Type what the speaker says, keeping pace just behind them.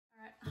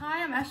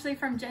Hi, I'm Ashleigh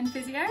from Gen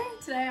Physio.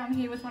 Today I'm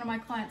here with one of my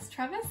clients,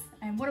 Travis.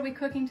 And what are we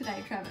cooking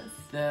today, Travis?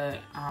 The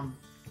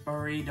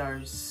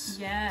burritos.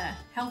 Yeah,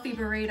 healthy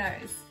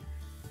burritos.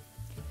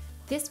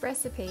 This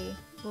recipe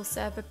will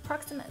serve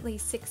approximately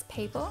 6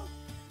 people.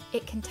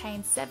 It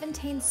contains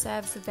 17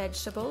 serves of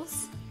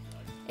vegetables.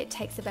 It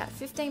takes about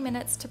 15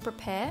 minutes to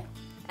prepare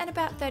and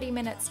about 30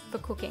 minutes for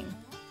cooking.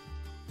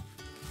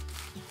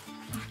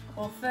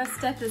 Well, first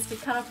step is to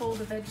cut up all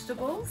the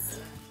vegetables.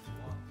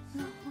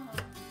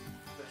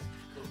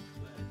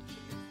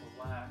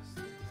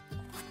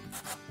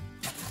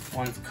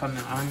 One's cutting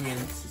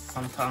onions,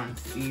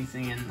 sometimes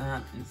easy in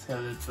that instead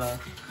of the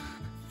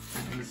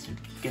things it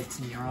gets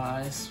in your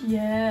eyes.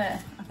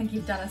 Yeah, I think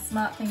you've done a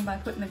smart thing by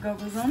putting the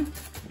goggles on.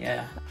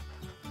 Yeah.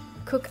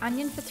 Cook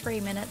onion for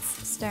 3 minutes,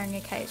 stirring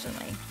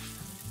occasionally.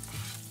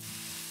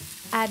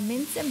 Add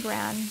mince and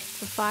brown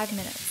for 5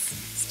 minutes,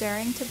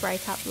 stirring to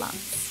break up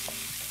lumps.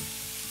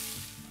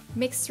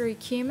 Mix through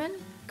cumin,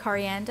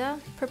 coriander,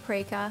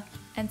 paprika,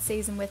 and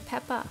season with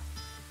pepper.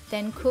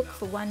 Then cook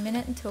for 1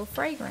 minute until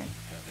fragrant.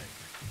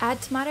 Add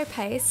tomato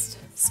paste,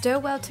 stir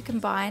well to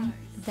combine,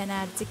 then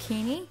add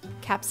zucchini,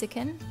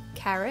 capsicum,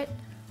 carrot,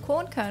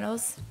 corn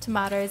kernels,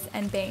 tomatoes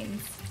and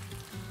beans.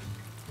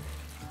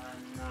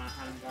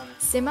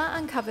 Simmer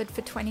uncovered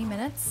for 20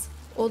 minutes,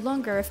 or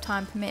longer if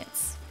time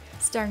permits,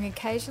 stirring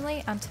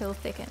occasionally until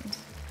thickened.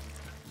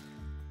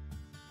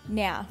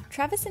 Now,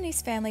 Travis and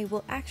his family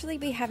will actually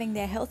be having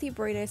their healthy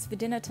burritos for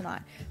dinner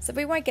tonight, so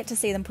we won't get to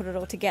see them put it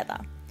all together.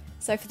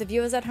 So for the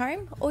viewers at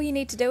home, all you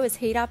need to do is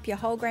heat up your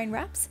whole grain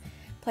wraps,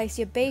 place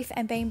your beef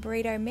and bean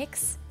burrito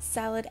mix,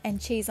 salad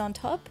and cheese on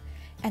top,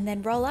 and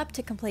then roll up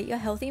to complete your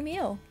healthy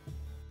meal.